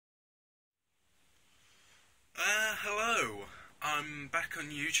I'm back on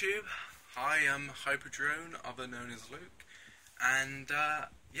YouTube. Hi, I'm Hypo-drone, other known as Luke, and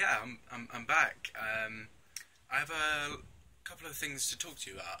yeah, I'm back. I have a couple of things to talk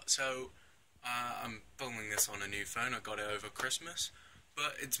to you about. So I'm filming this on a new phone. I got it over Christmas,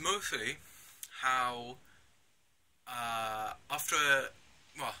 but it's mostly how the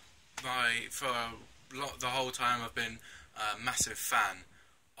whole time I've been a massive fan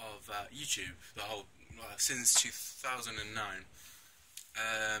of YouTube, since 2009,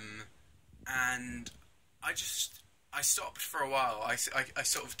 and I stopped for a while. I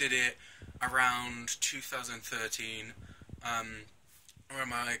sort of did it around 2013, around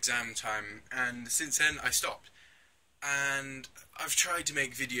my exam time, and since then I stopped. And I've tried to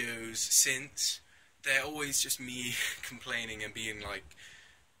make videos since. They're always just me complaining and being like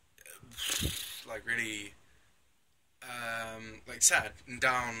really sad and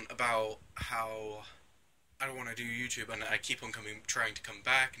down about how I don't want to do YouTube, and I keep on trying to come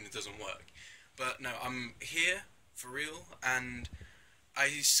back, and it doesn't work. But no, I'm here for real, and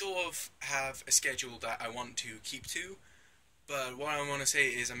I sort of have a schedule that I want to keep to. But what I want to say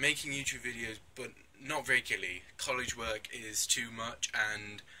is I'm making YouTube videos, but not regularly. College work is too much,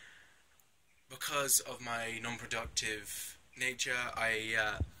 and because of my non-productive nature,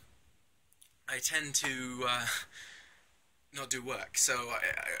 I tend to not do work. So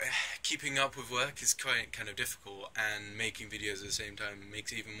keeping up with work is quite kind of difficult, and making videos at the same time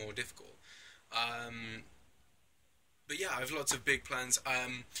makes it even more difficult. But yeah, I have lots of big plans.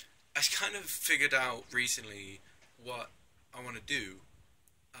 I kind of figured out recently what I want to do,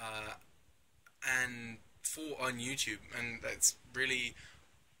 and on YouTube, and that's really,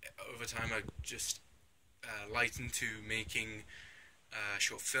 over time, I just lightened to making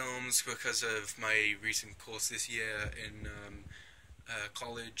short films because of my recent course this year in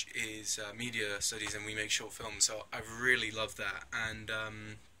college is media studies, and we make short films, so I really love that. And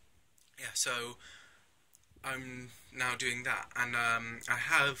yeah, so I'm now doing that, and I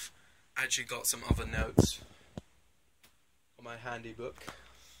have actually got some other notes on my handy book.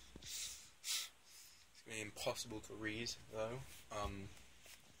 It's going to be impossible to read, though.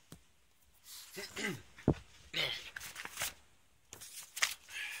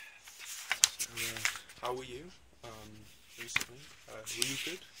 How were you recently? Were you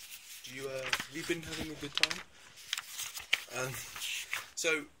good? Have you been having a good time?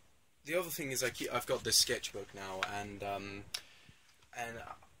 So the other thing is I've got this sketchbook now, and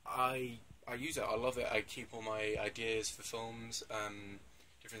I use it. I love it. I keep all my ideas for films,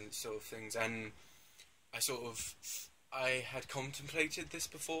 different sort of things, and I had contemplated this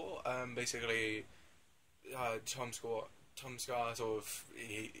before. Basically, Tom Scott sort of,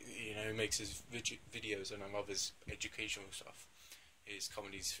 he makes his videos, and I love his educational stuff. His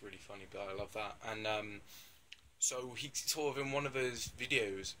comedy's really funny, but I love that. And so he sort of, in one of his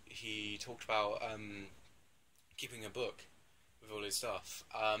videos, he talked about keeping a book with all his stuff.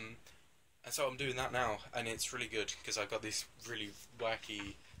 And so I'm doing that now, and it's really good because I've got this really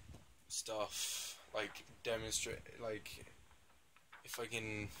wacky stuff, if I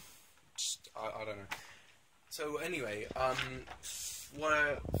can just, I don't know. So anyway,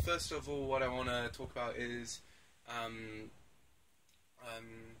 first of all, what I want to talk about is, I'm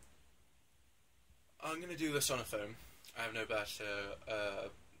going to do this on a phone. I have no better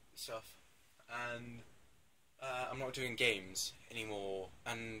stuff, and I'm not doing games anymore.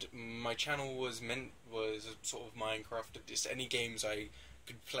 And my channel was sort of Minecraft, just any games I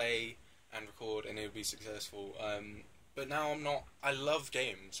could play and record, and it would be successful. But now I'm not. I love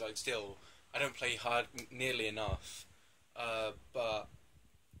games. I don't play hard nearly enough, but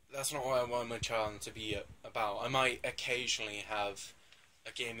that's not what I want my channel to be about. I might occasionally have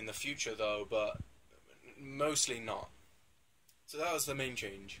a game in the future, though, but mostly not. So that was the main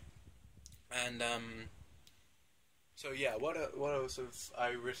change. And so yeah, what else have I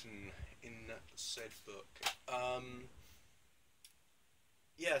written in said book?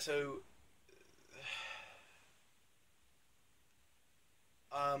 Yeah, so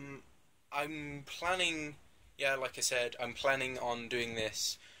I'm planning, like I said, I'm planning on doing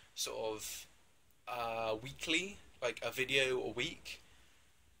this sort of weekly, like a video a week,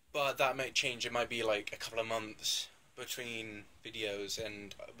 but that might change. It might be like a couple of months between videos,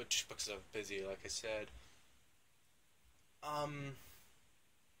 and just because I'm busy, like I said.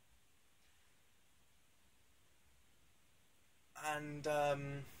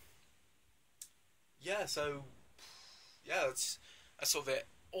 Yeah, so yeah, that's sort of it.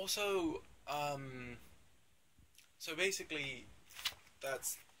 Also, so basically,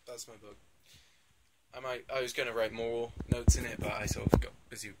 that's my book. I was going to write more notes in it, but I sort of got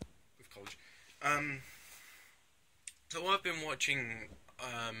busy with college. So I've been watching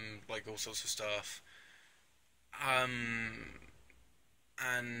like all sorts of stuff. Um,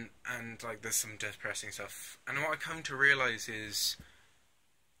 and like there's some depressing stuff. And what I come to realize is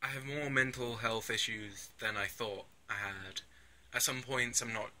I have more mental health issues than I thought I had. At some points,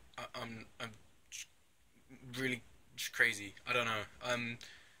 I'm not. I'm really crazy. I don't know.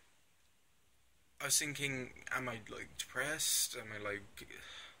 I was thinking, am I like depressed? Am I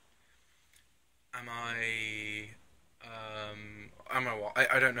what?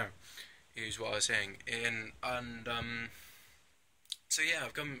 I don't know. Is what I was saying. So yeah,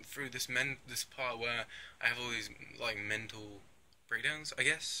 I've gone through this part where I have all these like mental breakdowns, I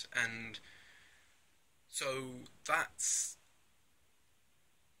guess, and so that's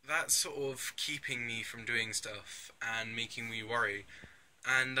that's sort of keeping me from doing stuff and making me worry.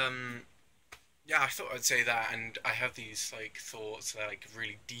 And yeah, I thought I'd say that. And I have these like thoughts, that like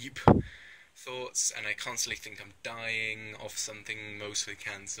really deep thoughts, and I constantly think I'm dying of something, mostly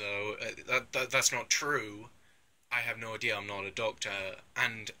cancer. That's not true. I have no idea. I'm not a doctor,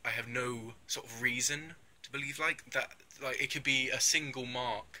 and I have no sort of reason to believe like that. Like it could be a single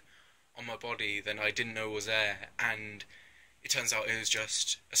mark on my body that I didn't know was there, and it turns out it was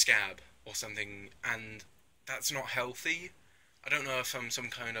just a scab or something, and that's not healthy. I don't know if I'm some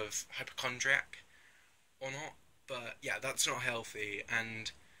kind of hypochondriac or not, but yeah, that's not healthy,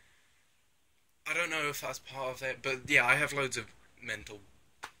 and I don't know if that's part of it, but yeah, I have loads of mental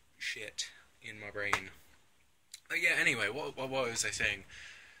shit in my brain. But yeah, anyway, what was I saying?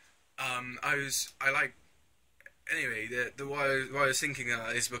 I like, anyway, why I was thinking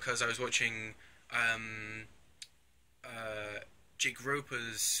that is because I was watching, um, Jake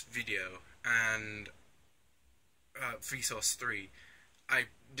Roper's video, and, Vsauce 3. I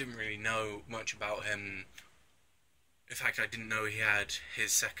didn't really know much about him. In fact, I didn't know he had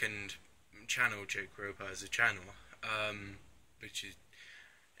his second channel, Jake Roper, as a channel. Which is,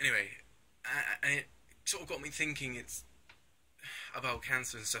 anyway, and it sort of got me thinking. It's about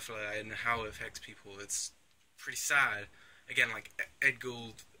cancer and stuff like that, and how it affects people. It's pretty sad. Again, like Ed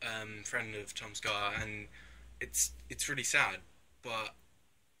Gould, friend of Tom Scar, and it's really sad. But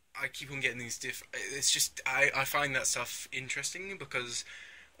I keep on getting these It's just I find that stuff interesting because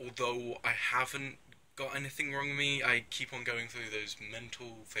although I haven't got anything wrong with me, I keep on going through those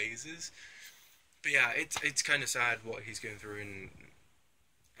mental phases. But yeah, it's kind of sad what he's going through in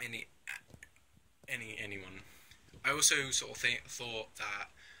any anyone. I also sort of thought that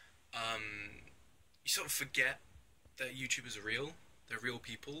you sort of forget that YouTubers are real. They're real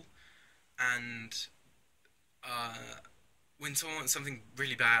people, and when someone wants something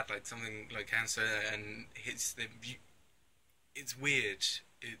really bad, like something like cancer, and hits them, it's weird.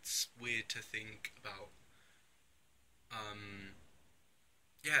 It's weird to think about.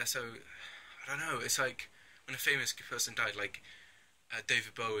 Yeah, so I don't know. It's like when a famous person died, like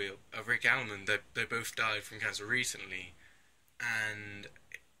David Bowie or Rick Allen. They both died from cancer recently, and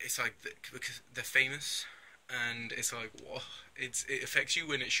it's like because they're famous, and it's like what it affects you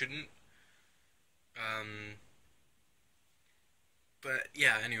when it shouldn't. Um, but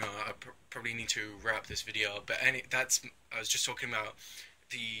yeah, anyway, I probably need to wrap this video up. But I was just talking about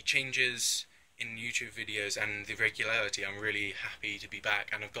the changes in YouTube videos and the regularity. I'm really happy to be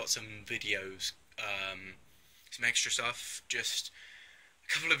back, and I've got some videos, some extra stuff, just a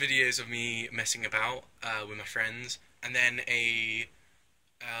couple of videos of me messing about with my friends, and then a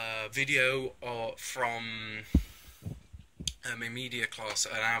video from my media class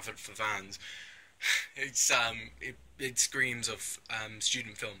at Harvard for Vans. It screams of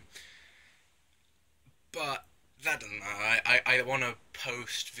student film, but that doesn't matter. I want to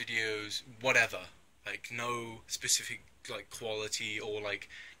post videos, whatever, like no specific like quality or like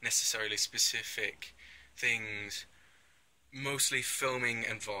necessarily specific things. Mostly filming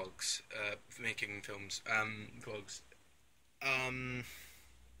and vlogs, making films, vlogs.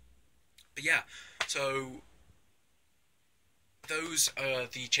 But yeah, so those are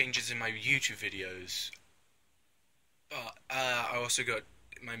the changes in my YouTube videos. But I also got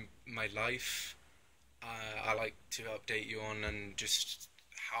my life. I like to update you on, and just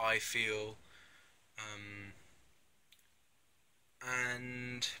how I feel.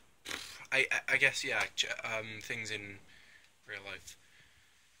 And I guess yeah, things in real life.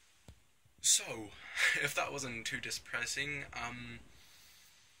 So, if that wasn't too depressing,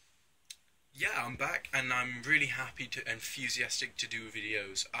 yeah, I'm back, and I'm really happy to enthusiastic to do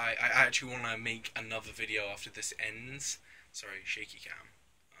videos. I actually want to make another video after this ends. Sorry, shaky cam.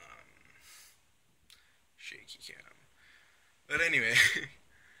 Shaky cam. But anyway,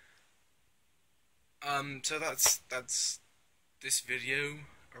 so that's this video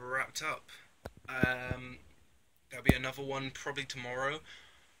wrapped up. there'll be another one probably tomorrow,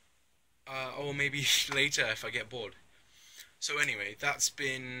 or maybe later if I get bored. So anyway, that's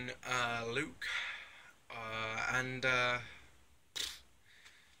been Luke, and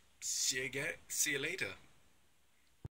see you later.